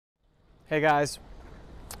Hey guys,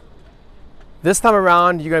 this time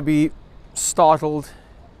around you're going to be startled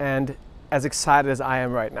and as excited as I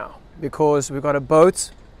am right now, because we've got a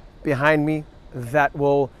boat behind me that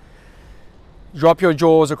will drop your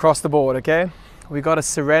jaws across the board. Okay, we got a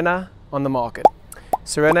Sirena on the market.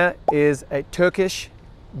 Sirena is a Turkish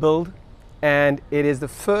build and it is the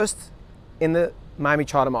first in the Miami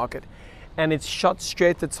charter market, and it's shot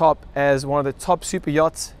straight to the top as one of the top super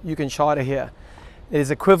yachts you can charter here. It is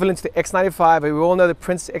equivalent to the X95. We all know the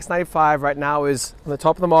Prince X95 right now is on the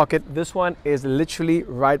top of the market. This one is literally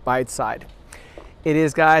right by its side. It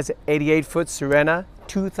is, guys, 88-foot Sirena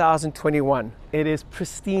 2021. It is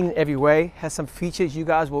pristine every way, has some features you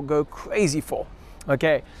guys will go crazy for.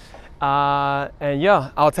 Okay, and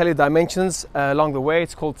yeah, I'll tell you dimensions along the way.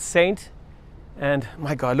 It's called Saint, and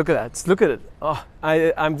my God, look at that! Look at it. Oh,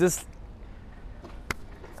 I'm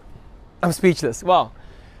speechless. Wow.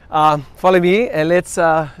 Follow me and let's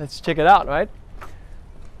check it out, right?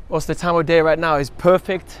 Also, the time of day right now is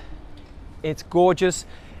perfect. It's gorgeous.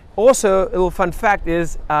 Also, a little fun fact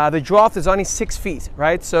is the draft is only 6 feet,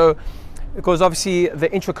 right? So, because obviously the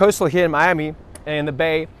intracoastal here in Miami and the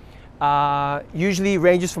bay usually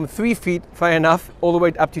ranges from 3 feet, fair enough, all the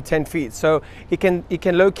way up to 10 feet. So it can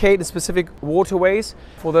locate in specific waterways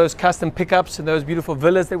for those custom pickups and those beautiful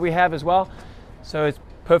villas that we have as well. So it's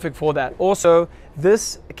perfect for that. Also,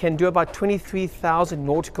 this can do about 23,000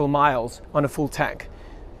 nautical miles on a full tank,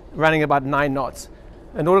 running about 9 knots.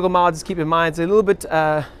 A nautical mile, just keep in mind, it's a little bit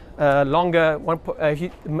longer. If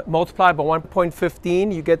you multiply by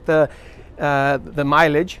 1.15, you get the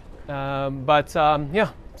mileage. Yeah,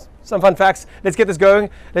 some fun facts. Let's get this going.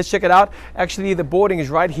 Let's check it out. Actually, the boarding is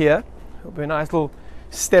right here. It'll be a nice little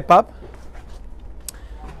step up,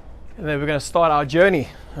 and then we're going to start our journey.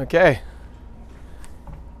 Okay.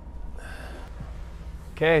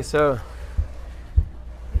 Okay, so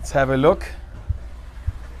let's have a look.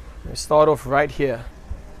 We start off right here,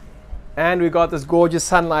 and we got this gorgeous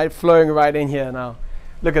sunlight flowing right in here. Now,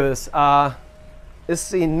 look at this.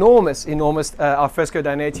 This is enormous alfresco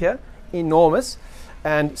dinette here, enormous,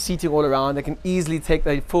 and seating all around. They can easily take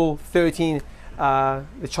the full 13,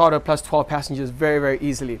 the charter plus 12 passengers very, very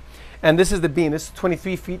easily. And this is the beam. This is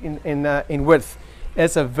 23 feet in width.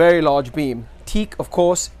 It's a very large beam. Teak, of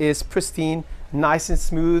course, is pristine, nice and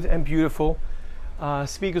smooth and beautiful.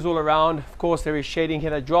 Speakers all around. Of course, there is shading here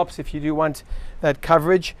that drops if you do want that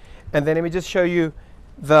coverage. And then let me just show you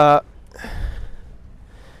the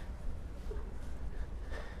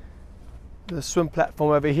swim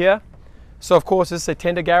platform over here. So of course, this is a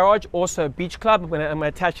tender garage, also a beach club. I'm going to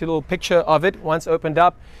attach a little picture of it. Once opened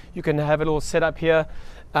up, you can have a little setup here,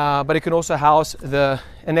 but it can also house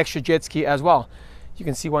an extra jet ski as well. You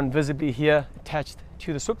can see one visibly here attached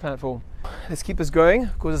to the swim platform. Let's keep this going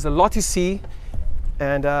because there's a lot to see,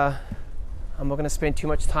 and I'm not going to spend too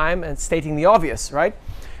much time and stating the obvious, right?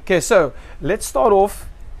 Okay, so let's start off.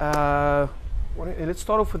 Let's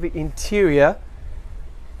start off with the interior,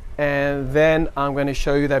 and then I'm going to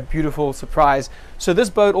show you that beautiful surprise. So this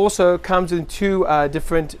boat also comes in 2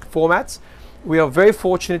 different formats. We are very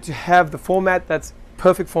fortunate to have the format that's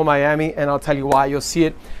perfect for Miami, and I'll tell you why. You'll see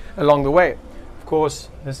it along the way. Of course,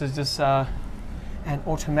 this is just an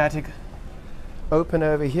automatic open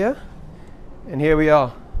over here, and here we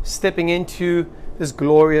are stepping into this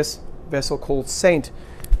glorious vessel called Saint.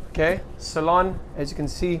 Okay, salon, as you can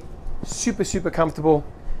see, super comfortable.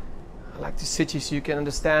 I like to sit you so you can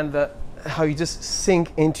understand how you just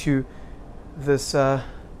sink into this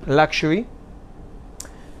luxury.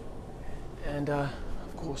 And of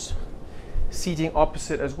course, seating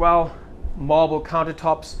opposite as well, marble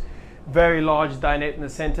countertops, very large dinette in the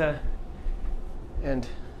center, and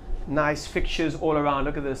nice fixtures all around.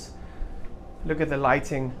 Look at this. Look at the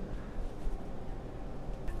lighting.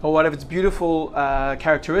 And one of its beautiful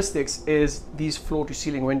characteristics is these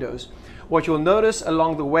floor-to-ceiling windows. What you'll notice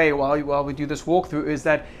along the way while we do this walkthrough is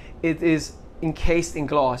that it is encased in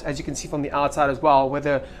glass, as you can see from the outside as well.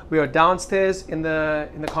 Whether we are downstairs in the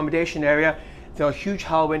accommodation area, there are huge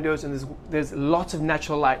hull windows, and there's lots of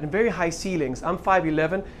natural light and very high ceilings. I'm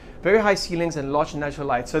 5'11", very high ceilings and lots of natural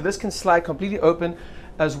light. So this can slide completely open,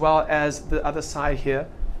 as well as the other side here.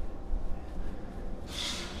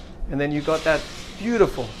 And then you've got that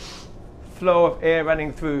beautiful flow of air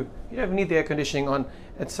running through. You don't even need the air conditioning on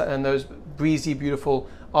those breezy, beautiful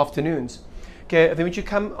afternoons. Okay, then when you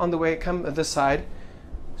come on this side,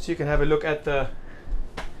 so you can have a look at the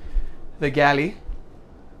galley,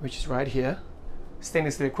 which is right here.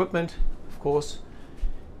 Stainless steel equipment, of course,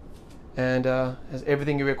 and has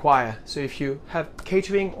everything you require. So if you have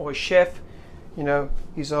catering or a chef, you know,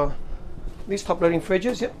 these top loading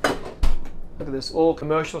fridges. Yep. Look at this, all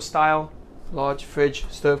commercial style, large fridge,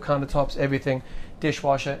 stove, countertops, everything,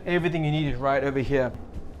 dishwasher, everything you need is right over here.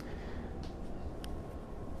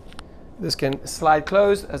 This can slide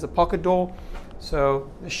closed as a pocket door,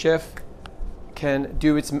 so the chef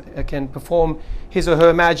can perform his or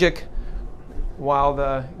her magic while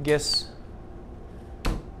the guests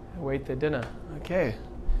await their dinner. Okay,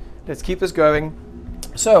 let's keep this going.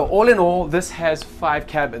 So all in all, this has 5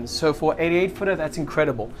 cabins. So for 88-footer, that's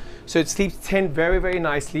incredible. So it sleeps 10 very, very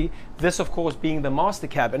nicely. This, of course, being the master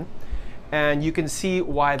cabin, and you can see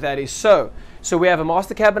why that is so. So we have a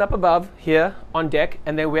master cabin up above here on deck,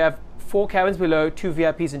 and then we have 4 cabins below, 2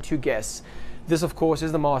 VIPs and 2 guests. This, of course,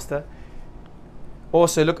 is the master.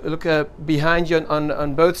 Also, look behind you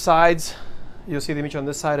on both sides. You'll see the image on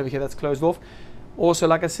this side over here that's closed off. Also,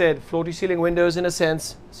 like I said, floor-to-ceiling windows in a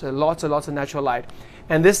sense, so lots and lots of natural light.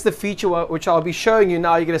 And this is the feature which I'll be showing you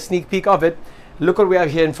now. You get a sneak peek of it. Look what we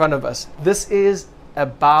have here in front of us. This is a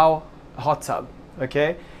bow hot tub.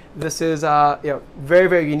 Okay, this is very,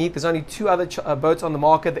 very unique. There's only 2 other boats on the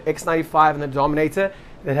market, the X95 and the Dominator,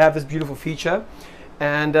 that have this beautiful feature.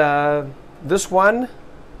 And this one,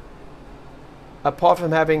 apart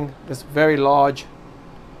from having this very large,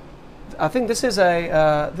 I think this is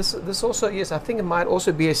a this also, yes, I think it might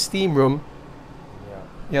also be a steam room.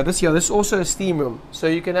 Yeah, this is also a steam room. So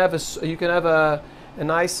you can have a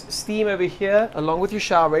nice steam over here along with your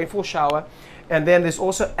shower, rainfall shower, and then there's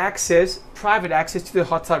also access, private access to the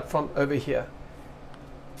hot tub from over here.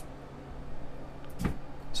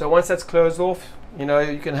 So once that's closed off, you know,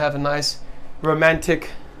 you can have a nice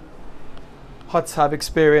romantic hot tub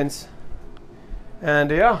experience. And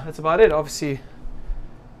yeah, that's about it. Obviously,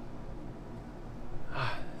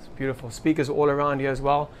 it's beautiful. Speakers all around here as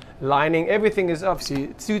well. Lining, everything is obviously,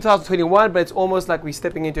 it's 2021, but it's almost like we're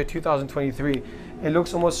stepping into 2023. It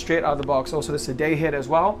looks almost straight out of the box. Also, this is a day head as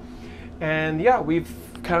well. And yeah, we've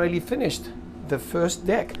currently finished the first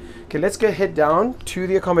deck. Okay, let's head down to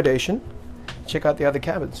the accommodation, check out the other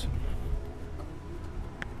cabins.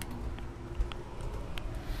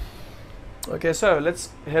 Okay, so let's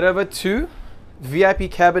head over to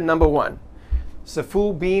VIP cabin number 1. It's a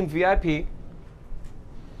full beam VIP.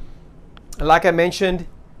 Like I mentioned,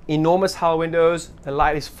 enormous hull windows. The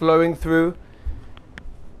light is flowing through.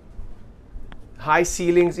 High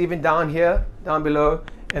ceilings, even down here, down below.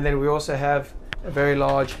 And then we also have a very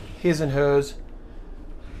large his and hers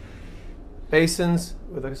basins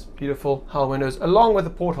with those beautiful hull windows, along with the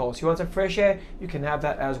portholes. You want some fresh air, you can have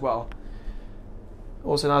that as well.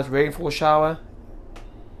 Also nice rainfall shower.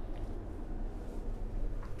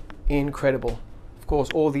 Incredible. Of course,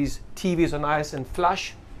 all these TVs are nice and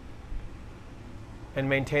flush and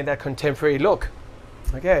maintain that contemporary look.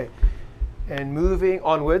 Okay, and moving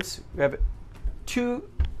onwards, we have 2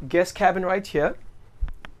 guest cabin right here,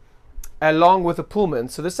 along with a Pullman.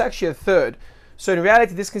 So this is actually a 3rd. So in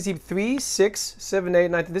reality, this can sleep 3, 6, 7, 8,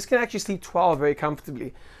 9. This can actually sleep 12 very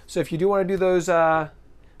comfortably. So if you do want to do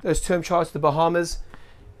those term charts to the Bahamas,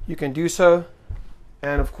 you can do so.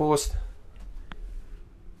 And of course,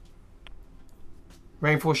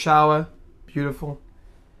 rainfall shower, beautiful.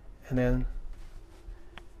 And then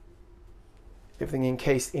everything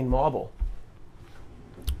encased in marble.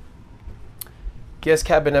 Guest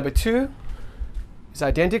cabin number 2 is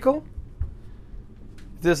identical.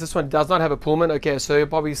 This one does not have a Pullman. Okay, so you'll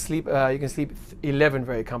probably sleep, you can sleep 11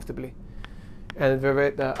 very comfortably. And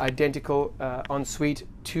very identical ensuite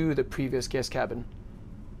to the previous guest cabin.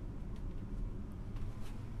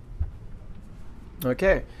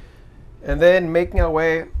 Okay, and then making our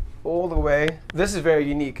way all the way, this is very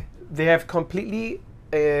unique. They have completely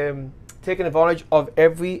taken advantage of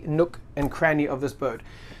every nook and cranny of this boat.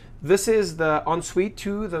 This is the ensuite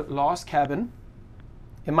to the last cabin.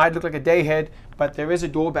 It might look like a day head, but there is a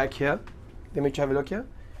door back here. Let me have a look here.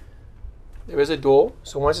 There is a door.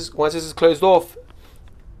 So once this is closed off,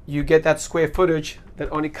 you get that square footage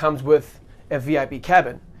that only comes with a VIP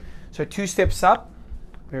cabin. So 2 steps up,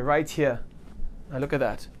 we're right here. Now look at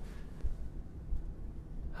that.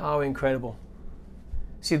 How incredible.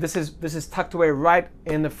 See, this is tucked away right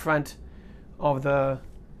in the front of the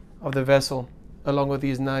vessel, along with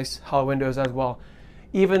these nice hull windows as well.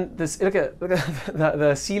 Even this, look at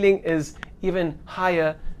the ceiling is even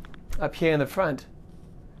higher up here in the front.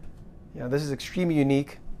 Yeah, this is extremely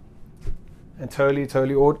unique and totally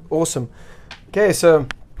awesome. Okay, so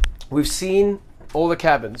we've seen all the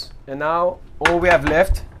cabins, and now all we have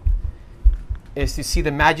left is to see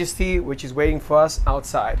the majesty which is waiting for us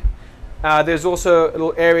outside. There's also a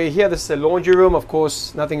little area here. This is a laundry room. Of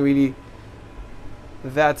course, nothing really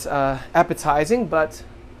that appetizing, but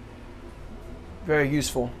very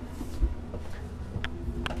useful.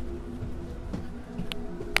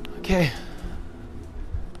 Okay,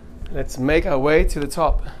 Let's make our way to the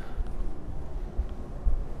top.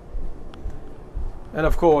 And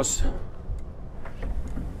of course,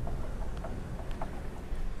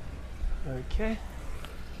 okay,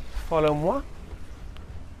 follow moi.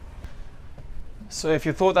 So if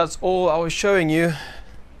you thought that's all I was showing you,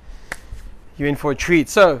 you're in for a treat.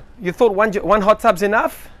 So you thought one hot tub's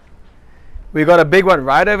enough? We got a big one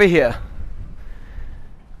right over here.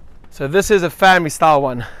 So this is a family style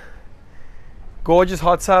one. Gorgeous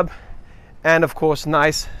hot tub, and of course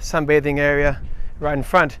nice sunbathing area right in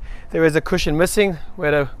front. There is a cushion missing. We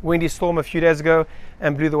had a windy storm a few days ago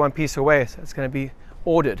and blew the one piece away, so it's going to be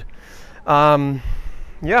ordered. Yeah,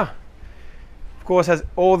 of course has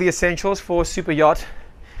all the essentials for a super yacht.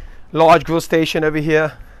 Large grill station over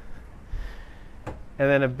here, and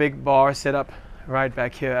then a big bar set up right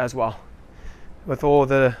back here as well, with all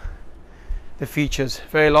the features.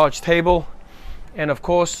 Very large table, and of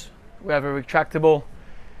course we have a retractable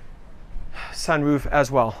sunroof as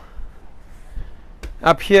well.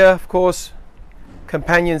 Up here, of course,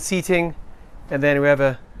 companion seating, and then we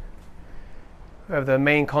have the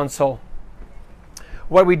main console.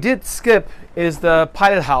 What we did skip is the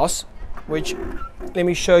pilot house, which let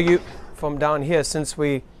me show you from down here, since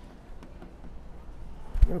we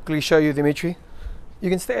quickly show you, Dimitri. You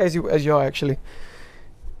can stay as you are actually.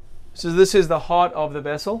 So this is the heart of the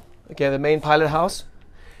vessel, okay, the main pilot house.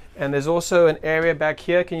 And there's also an area back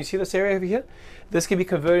here. Can you see this area over here? This can be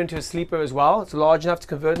converted into a sleeper as well. It's large enough to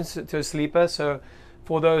convert into a sleeper. So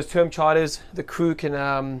for those term charters, the crew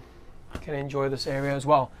can enjoy this area as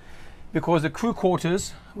well. Because the crew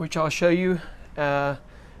quarters, which I'll show you at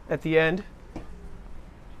the end,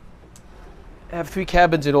 have 3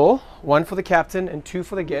 cabins in all. 1 for the captain and 2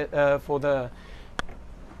 for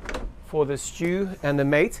the stew and the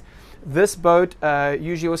mate. This boat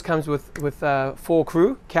usually always comes with 4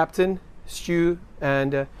 crew, captain, stew,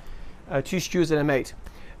 and 2 stews and a mate.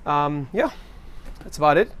 Yeah, that's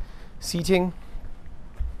about it. Seating,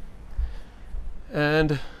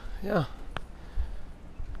 and yeah,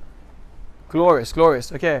 glorious,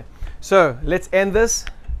 glorious. Okay, so let's end this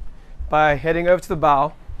by heading over to the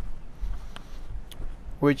bow,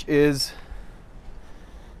 which is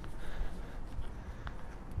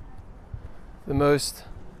the most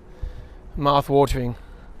mouth-watering.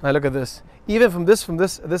 Now look at this. Even from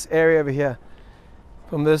this area over here,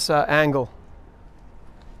 from this angle,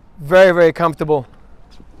 very, very comfortable.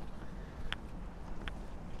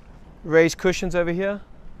 Raised cushions over here.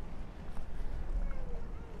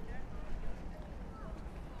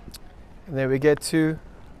 And then we get to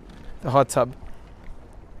the hot tub.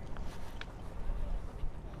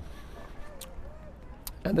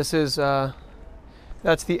 And this is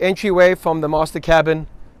that's the entryway from the master cabin,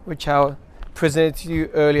 which I presented to you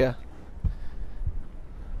earlier,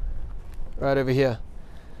 right over here.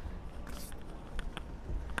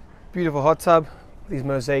 Beautiful hot tub, these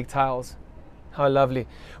mosaic tiles, how lovely.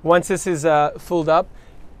 Once this is filled up,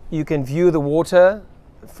 you can view the water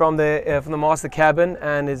from the master cabin,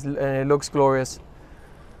 and it looks glorious.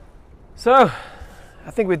 So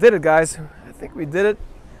I think we did it, guys. I think we did it,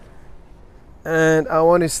 and I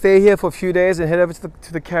want to stay here for a few days and head over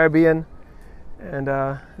to the Caribbean and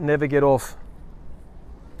never get off.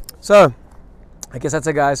 So I guess that's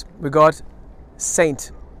it, guys. We got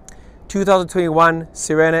Saint 2021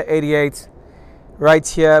 Sirena 88 right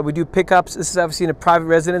here. We do pickups. This is obviously in a private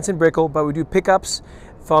residence in Brickell, but we do pickups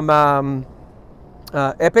from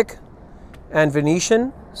Epic and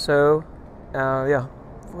Venetian. So yeah,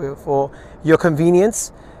 for your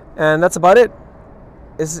convenience. And that's about it.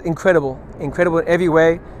 This is incredible in every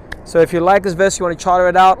way. So if you like this vessel, you want to charter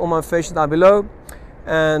it out, all my information down below.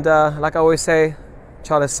 And like I always say,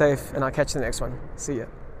 charter safe, and I'll catch you in the next one. See ya.